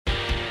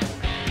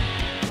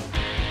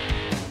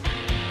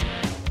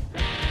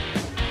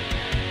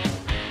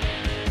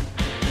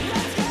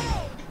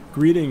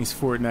Greetings,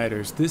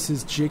 Fortniters. This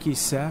is Jicky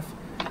Seth,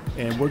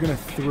 and we're gonna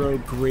throw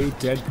Great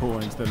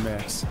Deadpool into the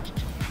mix.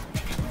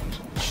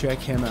 Check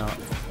him out.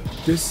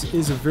 This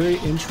is a very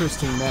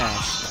interesting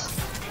match.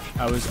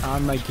 I was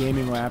on my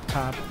gaming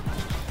laptop,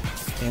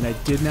 and I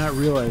did not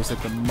realize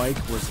that the mic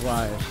was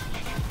live.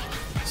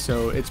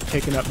 So it's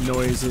picking up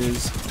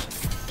noises,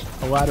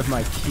 a lot of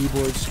my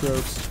keyboard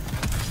strokes,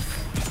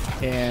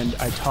 and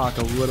I talk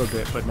a little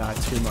bit, but not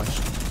too much.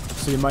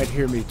 So you might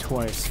hear me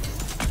twice,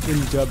 in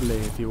doubly,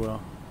 if you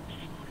will.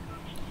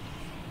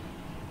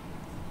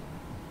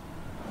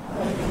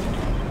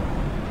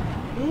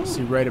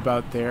 See, right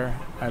about there,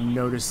 I'm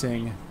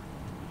noticing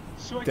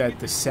that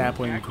the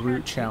Sapling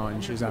Groot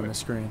challenge is on the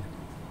screen.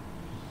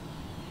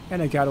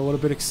 And I got a little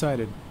bit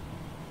excited.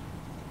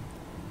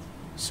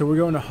 So we're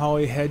going to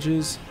Holly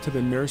Hedges to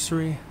the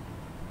nursery,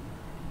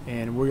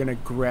 and we're going to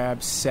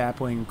grab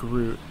Sapling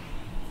Groot.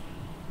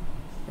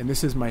 And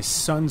this is my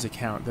son's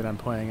account that I'm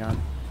playing on.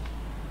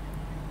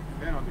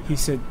 He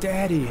said,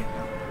 "Daddy,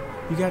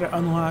 you got to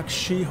unlock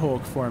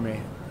She-Hulk for me."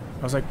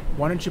 I was like,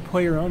 "Why don't you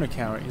play your own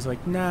account?" He's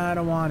like, "Nah, I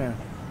don't want to."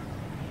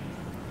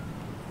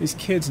 These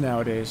kids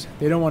nowadays,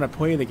 they don't want to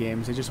play the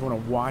games, they just want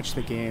to watch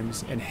the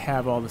games and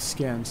have all the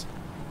skins.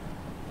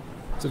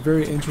 It's a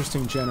very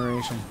interesting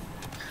generation.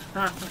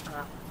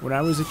 When I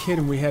was a kid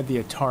and we had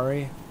the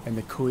Atari and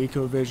the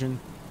ColecoVision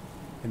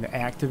and the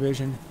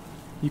Activision,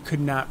 you could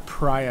not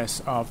pry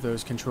us off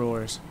those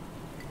controllers.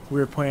 We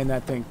were playing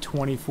that thing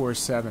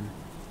 24/7.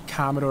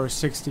 Commodore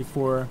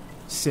 64,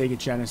 Sega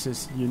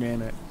Genesis, you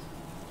name it.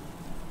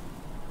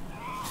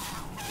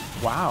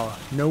 Wow,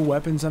 no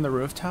weapons on the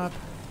rooftop?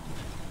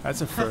 That's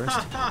a first.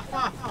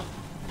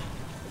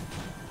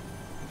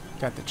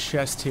 Got the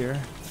chest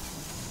here,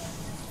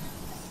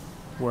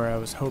 where I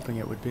was hoping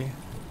it would be.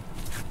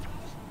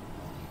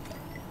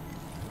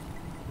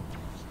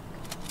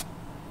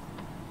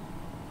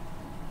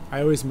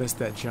 I always miss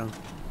that jump.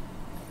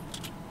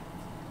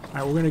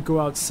 Alright, we're gonna go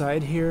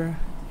outside here,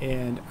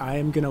 and I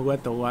am gonna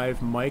let the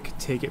live mic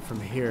take it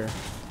from here.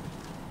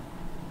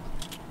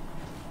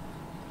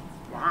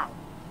 Wow.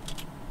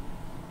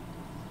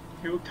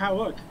 Hey, Kyle,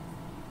 look.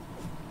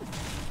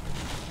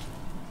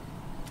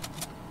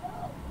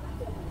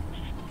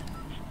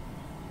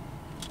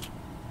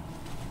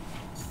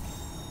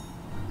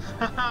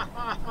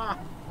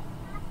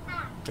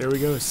 There we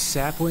go,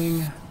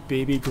 Sapling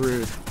Baby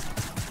Groot.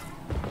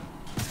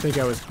 I think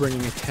I was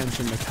bringing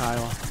attention to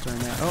Kyle during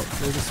that. Oh,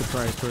 there's a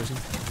surprise person.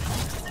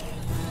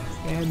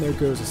 And there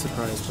goes a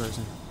surprise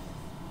person.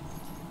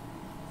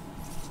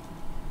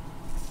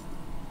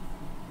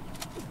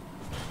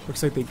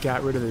 Looks like they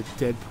got rid of the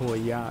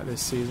Deadpool yacht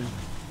this season.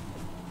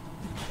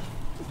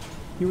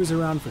 He was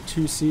around for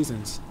 2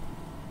 seasons.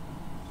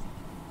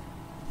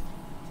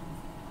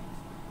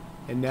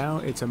 And now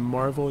it's a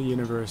Marvel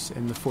universe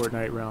in the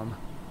Fortnite realm.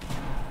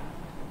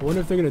 I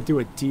wonder if they're going to do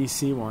a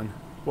DC one.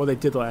 Well, they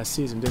did last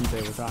season, didn't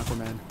they, with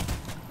Aquaman?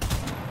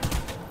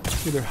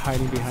 See, they're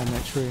hiding behind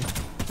that tree.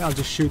 I'll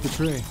just shoot the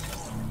tree.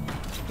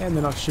 And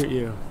then I'll shoot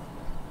you.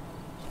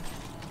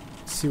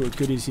 Let's see what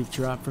goodies you've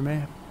dropped for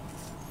me.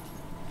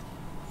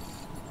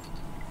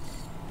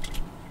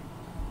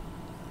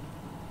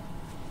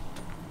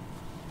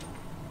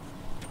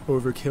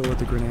 Overkill with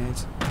the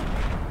grenades.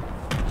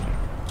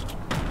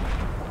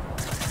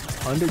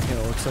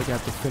 Underkill, looks like I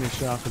have to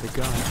finish it off with a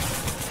gun.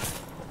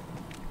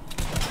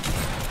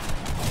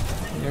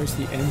 And there's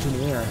the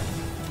engineer.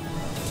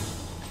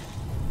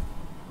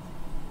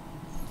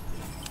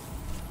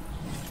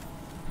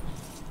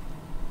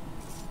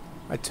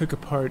 I took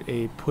apart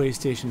a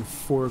PlayStation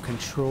 4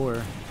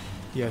 controller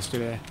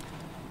yesterday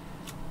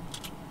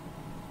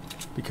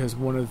because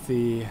one of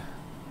the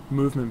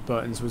movement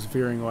buttons was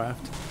veering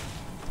left.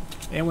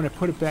 And when I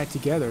put it back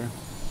together,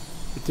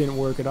 it didn't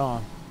work at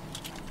all.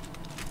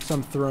 So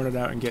I'm throwing it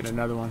out and getting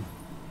another one.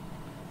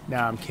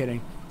 Nah, I'm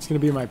kidding. It's going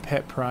to be my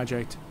pet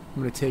project.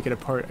 I'm going to take it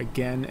apart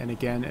again and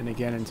again and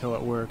again until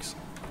it works.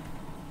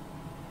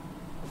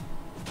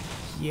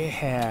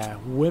 Yeah,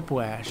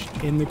 Whiplash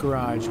in the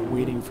garage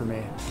waiting for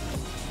me.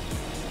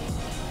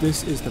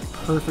 This is the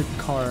perfect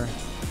car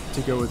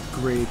to go with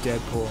Great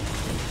Deadpool.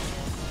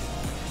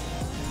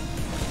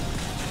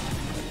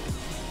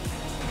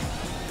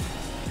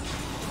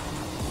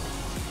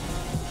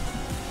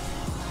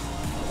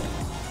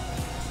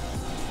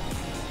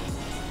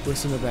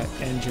 Listen to that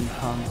engine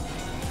hum.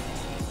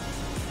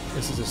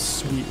 This is a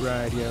sweet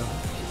ride, yo.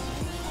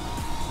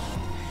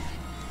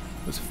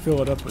 Let's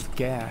fill it up with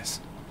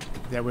gas.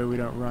 That way we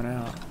don't run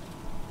out.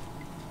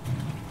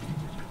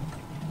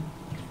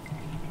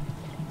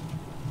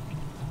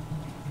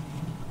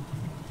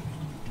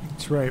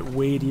 That's right,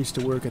 Wade used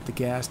to work at the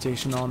gas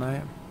station all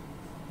night.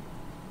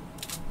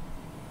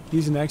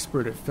 He's an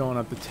expert at filling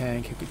up the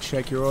tank. He could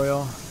check your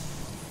oil,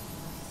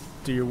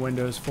 do your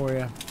windows for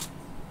you.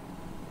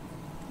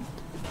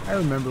 I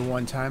remember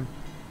one time,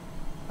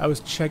 I was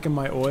checking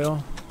my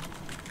oil,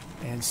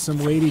 and some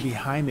lady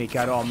behind me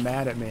got all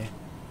mad at me.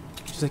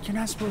 She's like, "You're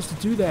not supposed to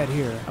do that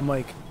here." I'm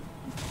like,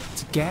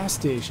 "It's a gas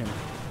station."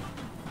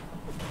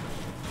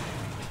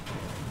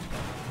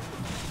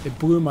 It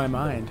blew my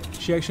mind.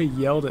 She actually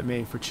yelled at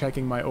me for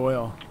checking my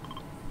oil.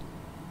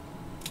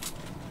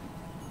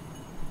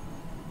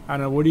 I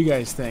don't know, what do you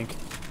guys think?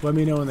 Let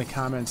me know in the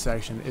comments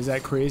section. Is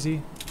that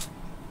crazy?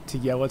 To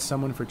yell at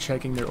someone for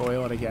checking their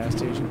oil at a gas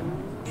station?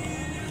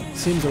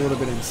 Seems a little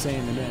bit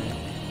insane to me.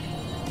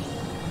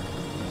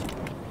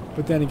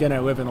 But then again, I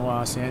live in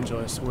Los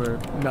Angeles where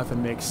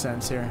nothing makes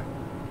sense here.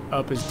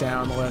 Up is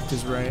down, left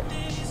is right.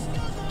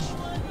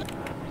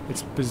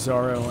 It's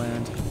bizarro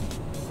land.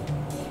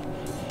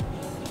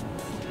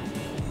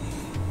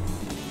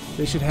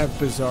 They should have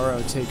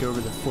Bizarro take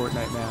over the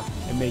Fortnite map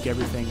and make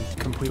everything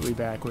completely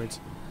backwards.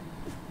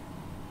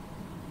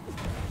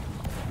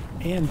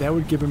 And that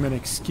would give him an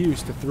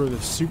excuse to throw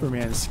the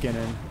Superman skin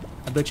in.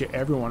 I bet you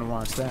everyone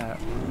wants that.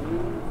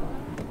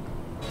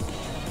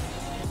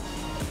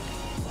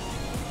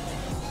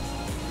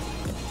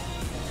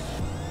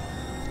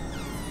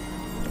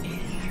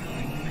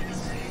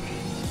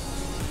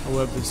 I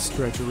love this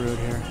stretch of road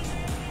here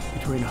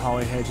between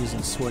Holly Hedges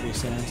and Sweaty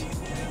Sands.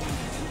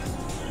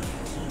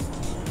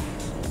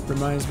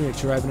 Reminds me of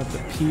driving up the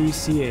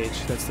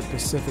PCH, that's the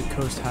Pacific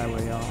Coast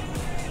Highway, y'all.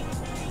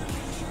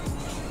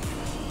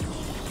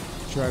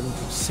 Driving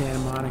from Santa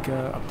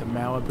Monica, up to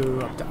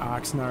Malibu, up to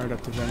Oxnard,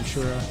 up to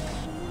Ventura.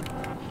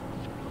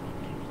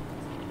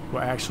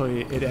 Well,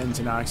 actually, it ends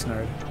in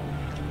Oxnard.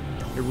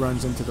 It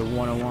runs into the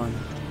 101.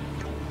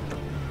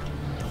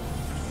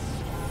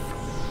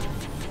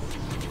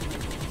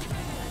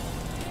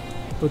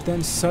 But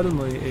then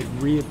suddenly it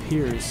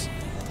reappears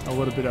a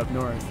little bit up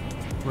north,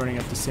 running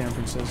up to San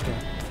Francisco.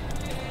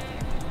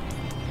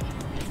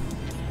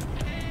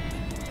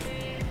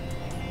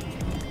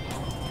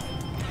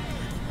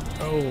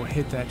 Oh,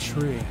 hit that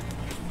tree.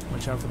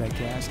 Watch out for that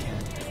gas can.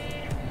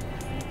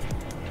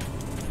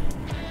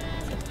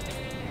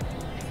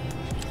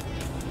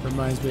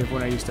 Reminds me of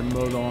when I used to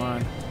mow the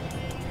lawn.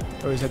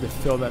 I always had to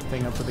fill that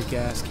thing up with a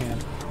gas can.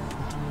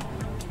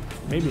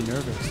 Made me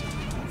nervous.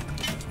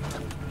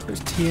 There's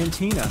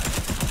TNTina.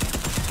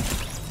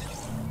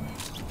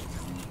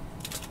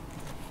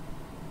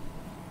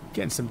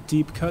 Getting some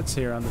deep cuts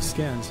here on the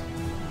skins.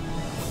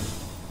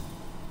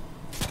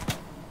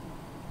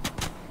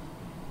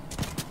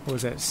 What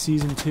was that,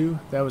 season 2?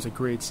 That was a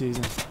great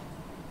season.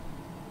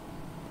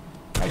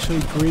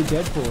 Actually, great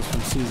Deadpool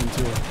from season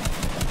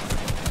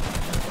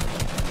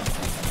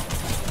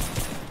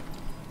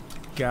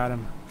 2. Got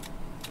him.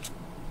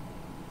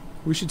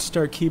 We should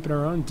start keeping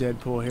our own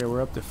Deadpool here.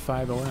 We're up to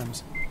 5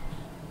 LMs.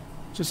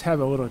 Just have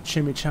a little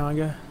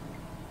chimichanga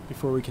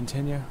before we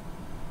continue.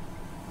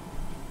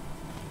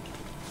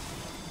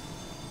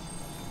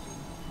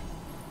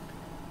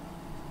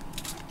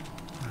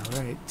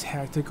 Alright,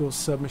 tactical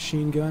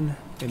submachine gun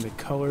in the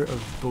color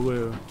of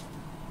blue.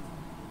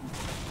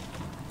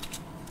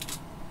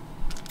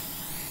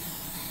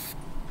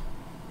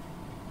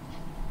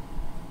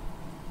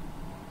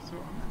 So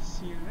I'm not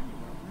seeing it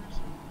anywhere. Where is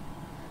it?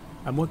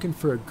 I'm looking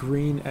for a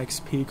green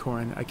XP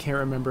coin. I can't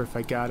remember if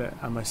I got it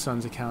on my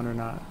son's account or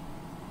not.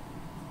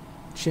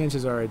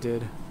 Chances are I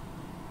did.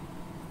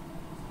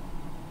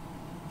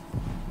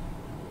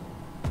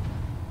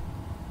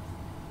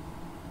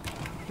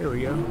 There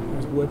we go.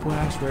 There's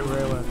Whiplash right where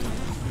I left him.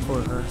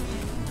 Or her.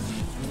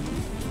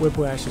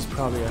 Whiplash is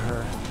probably a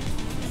her.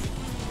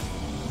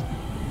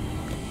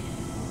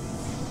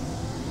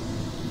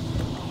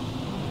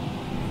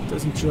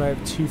 Doesn't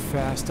drive too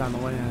fast on the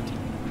land.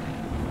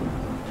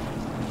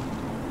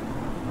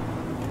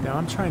 Now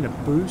I'm trying to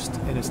boost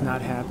and it's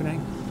not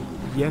happening.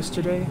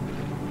 Yesterday,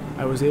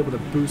 I was able to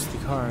boost the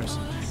cars.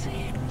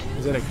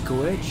 Is that a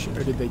glitch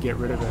or did they get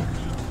rid of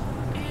it?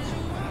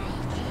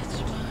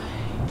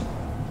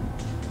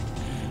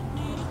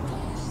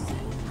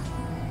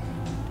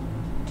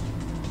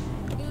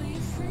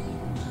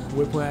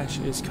 Whiplash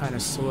is kind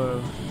of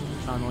slow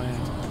on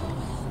land.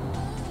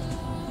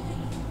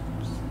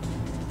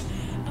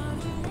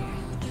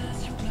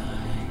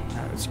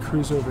 Alright, let's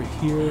cruise over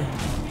here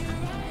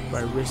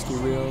by Risky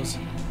Reels.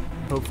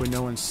 Hopefully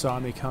no one saw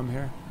me come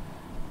here.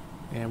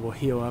 And we'll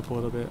heal up a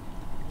little bit.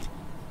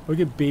 Look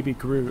at Baby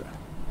Groot.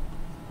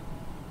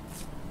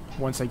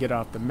 Once I get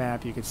off the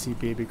map, you can see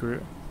Baby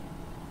Groot.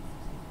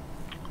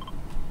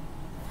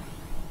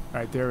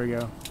 Alright, there we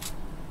go.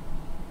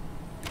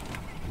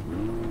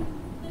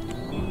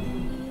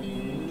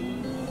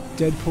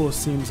 Deadpool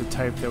seems the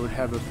type that would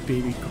have a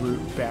Baby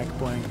Groot back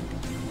bling.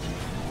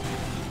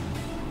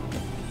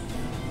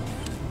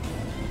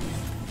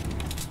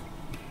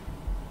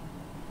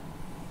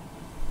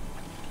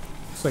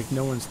 Looks like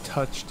no one's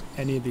touched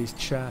any of these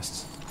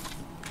chests.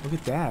 Look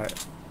at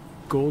that.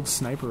 Gold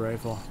sniper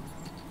rifle.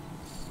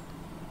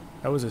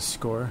 That was a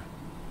score.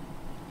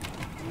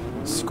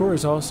 Score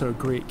is also a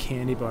great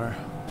candy bar.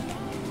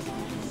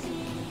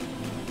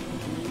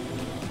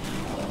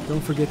 Don't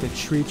forget to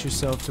treat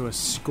yourself to a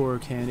Score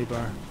candy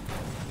bar.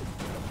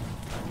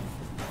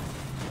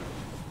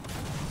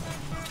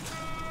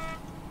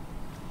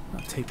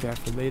 I'll take that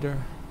for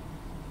later.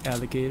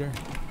 Alligator.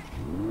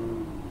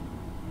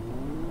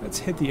 Let's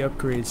hit the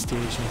upgrade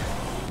station.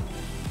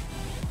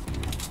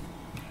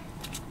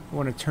 I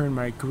want to turn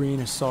my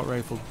green assault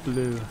rifle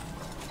blue.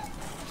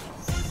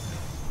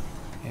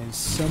 And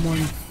someone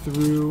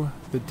threw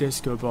the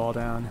disco ball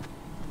down.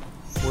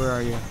 Where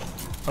are you?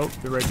 Oh,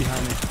 they're right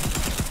behind me.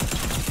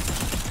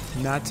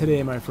 Not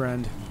today, my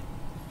friend.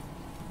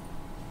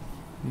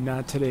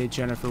 Not today,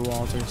 Jennifer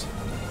Walters.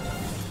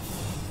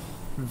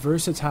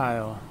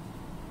 Versatile.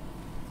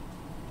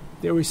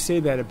 They always say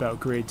that about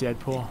Great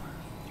Deadpool.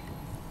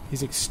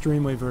 He's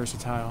extremely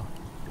versatile.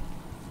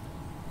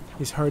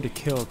 He's hard to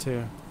kill,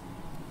 too.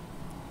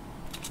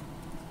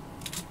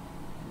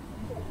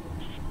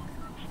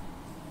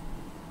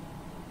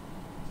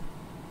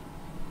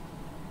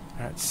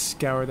 Alright,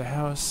 scour the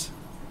house.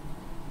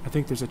 I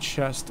think there's a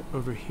chest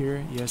over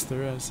here. Yes,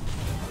 there is.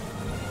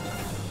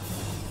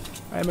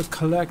 I am a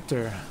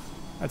collector.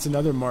 That's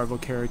another Marvel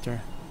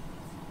character.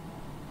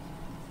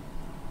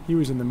 He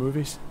was in the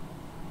movies.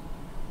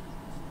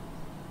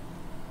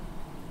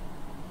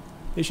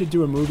 They should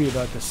do a movie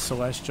about the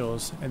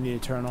Celestials and the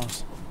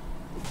Eternals.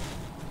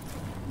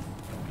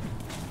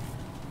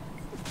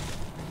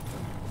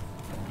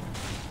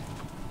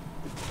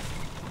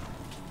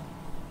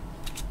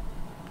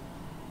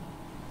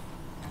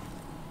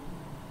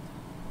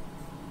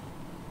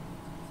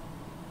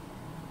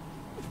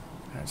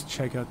 Let's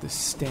check out this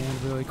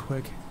stand really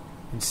quick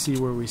and see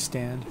where we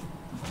stand.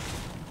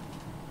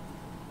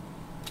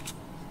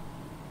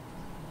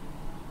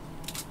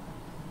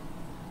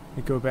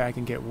 We go back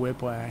and get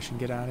Whiplash and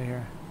get out of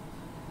here.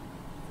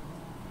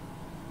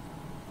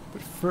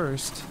 But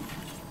first,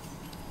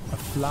 a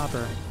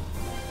flopper.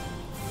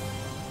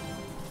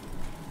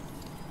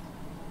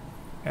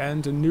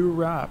 And a new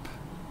wrap.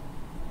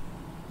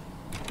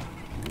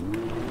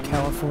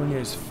 California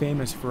is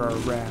famous for our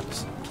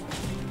wraps.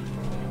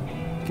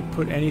 You can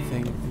put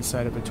anything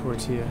inside of a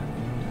tortilla.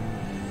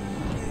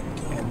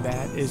 And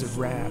that is a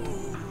wrap.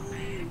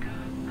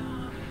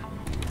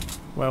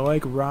 Well, I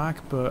like rock,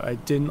 but I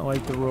didn't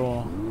like the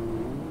roll.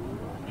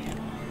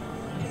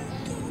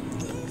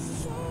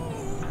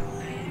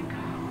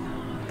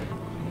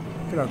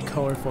 Look at how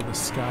colorful the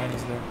sky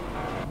is there.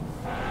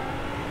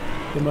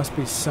 They must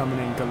be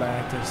summoning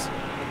Galactus.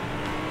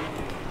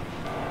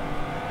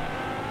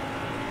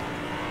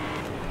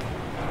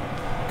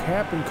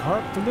 Cap and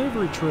Carp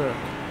delivery truck.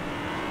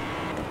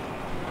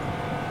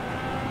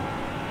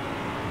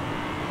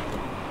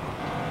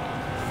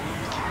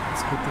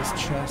 Let's hit this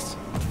chest.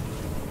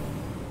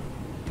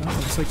 Oh,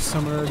 looks like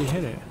someone already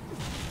hit it.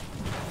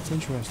 It's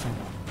interesting.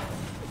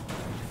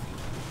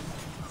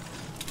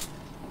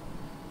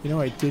 You know,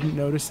 I didn't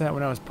notice that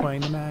when I was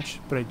playing the match,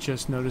 but I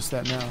just noticed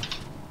that now.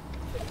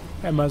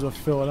 I might as well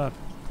fill it up.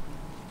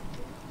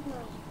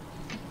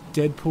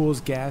 Deadpool's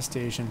gas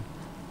station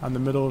on the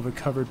middle of a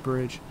covered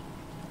bridge.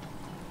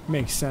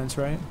 Makes sense,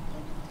 right?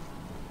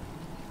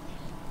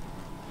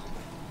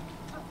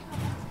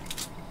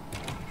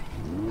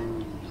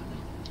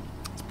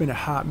 It's been a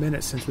hot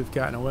minute since we've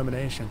gotten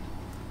elimination.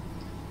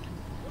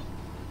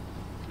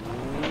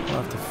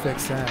 We'll have to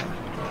fix that.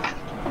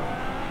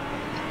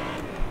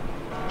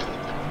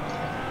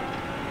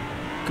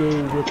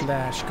 Go,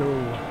 Whiplash, go.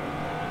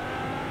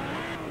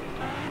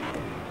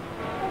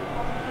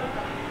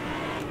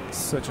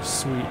 Such a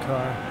sweet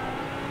car.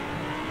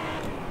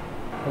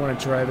 I want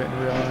to drive it in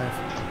real life.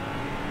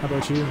 How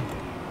about you?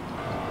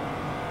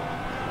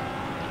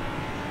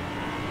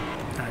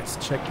 Alright, let's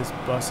check this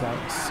bus out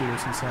and see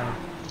what's inside.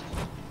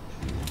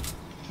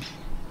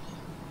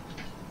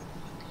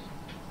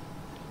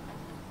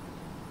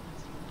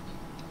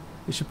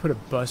 They should put a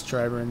bus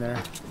driver in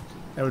there.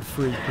 That would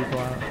freak people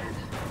out.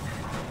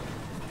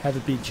 Have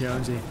it be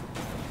Jonesy.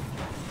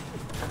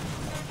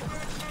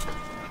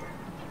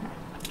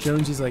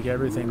 Jonesy's like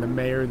everything. The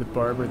mayor, the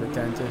barber, the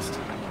dentist.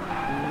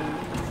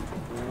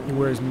 He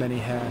wears many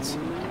hats.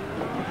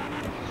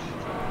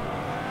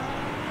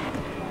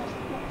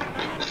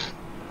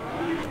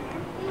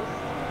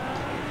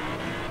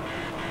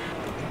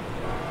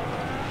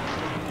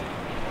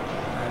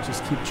 Alright,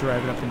 just keep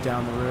driving up and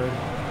down the road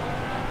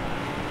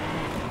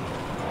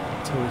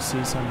until we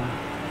see someone.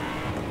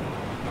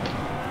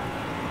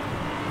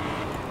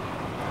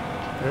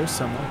 There's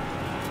someone.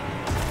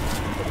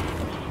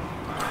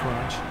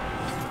 Crunch.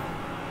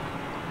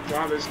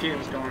 Wow, this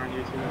game's going on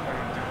YouTube. I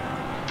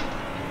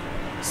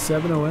don't know.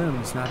 7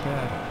 OMs, not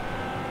bad.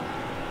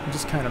 I'm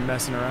just kind of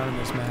messing around in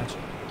this match.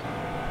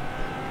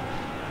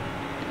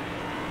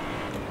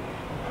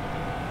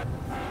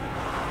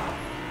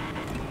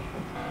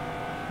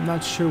 I'm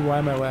not sure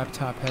why my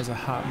laptop has a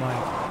hot mic.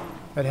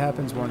 That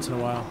happens once in a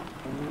while.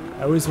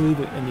 I always leave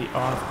it in the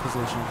off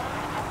position.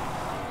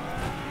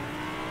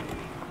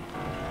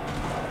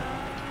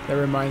 That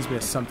reminds me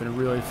of something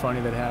really funny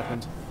that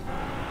happened.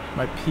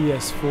 My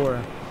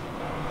PS4,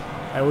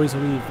 I always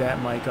leave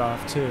that mic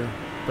off too,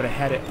 but I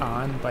had it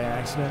on by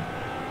accident.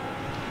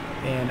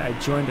 And I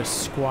joined a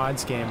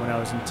squads game when I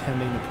was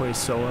intending to play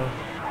solo.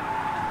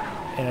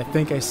 And I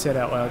think I said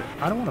out loud,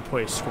 I don't want to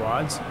play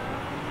squads.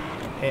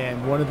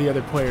 And one of the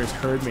other players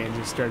heard me and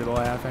just started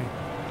laughing.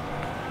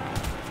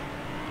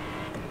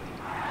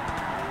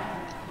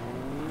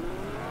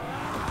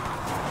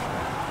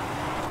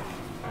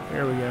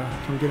 There we go.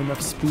 Can we get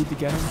enough speed to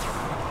get him?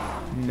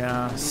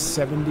 Nah,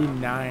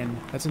 79.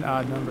 That's an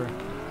odd number.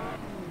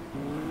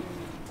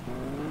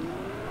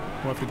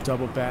 We'll have to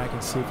double back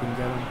and see if we can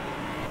get him.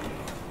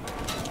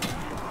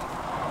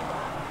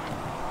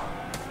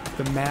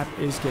 The map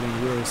is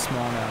getting really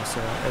small now,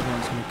 so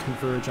everyone's going to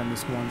converge on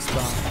this one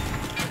spot.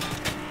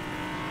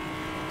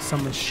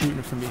 Someone's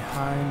shooting from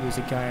behind. There's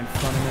a guy in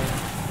front of me.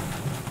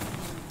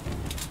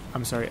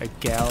 I'm sorry, a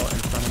gal in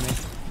front of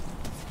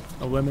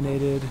me.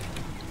 Eliminated.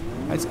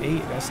 That's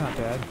 8. That's not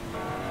bad.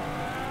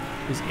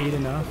 Is 8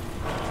 enough?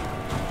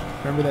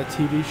 Remember that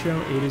TV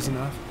show, 8 is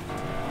Enough?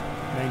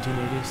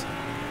 1980s.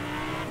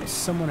 There's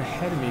someone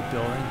ahead of me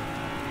building.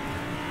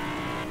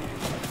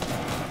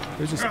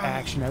 There's just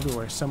action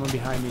everywhere. Someone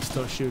behind me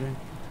still shooting.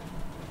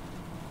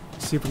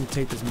 Let's see if we can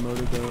take this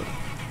motorboat.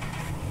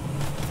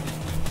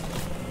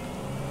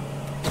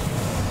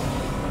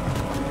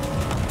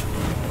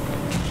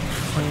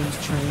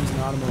 Planes, trains,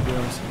 and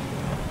automobiles.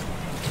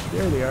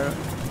 There they are.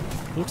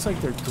 Looks like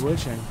they're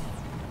glitching.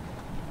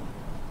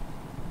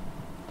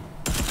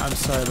 I'm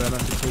sorry, but I'm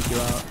going to have to take you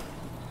out.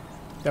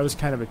 That was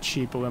kind of a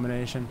cheap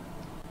elimination.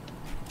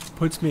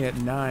 Puts me at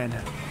 9.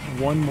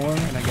 One more,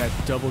 and I got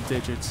double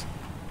digits.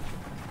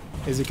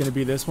 Is it going to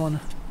be this one?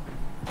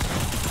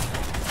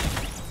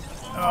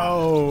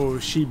 Oh,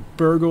 she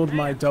burgled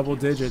my double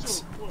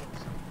digits.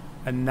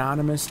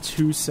 Anonymous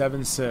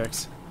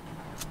 276.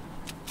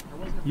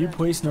 You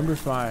placed number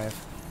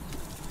 5.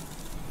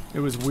 It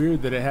was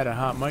weird that it had a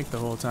hot mic the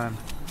whole time.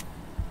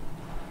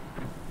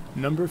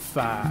 Number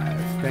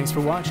 5. Thanks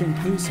for watching.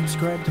 Please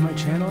subscribe to my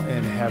channel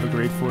and have a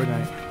great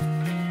Fortnite.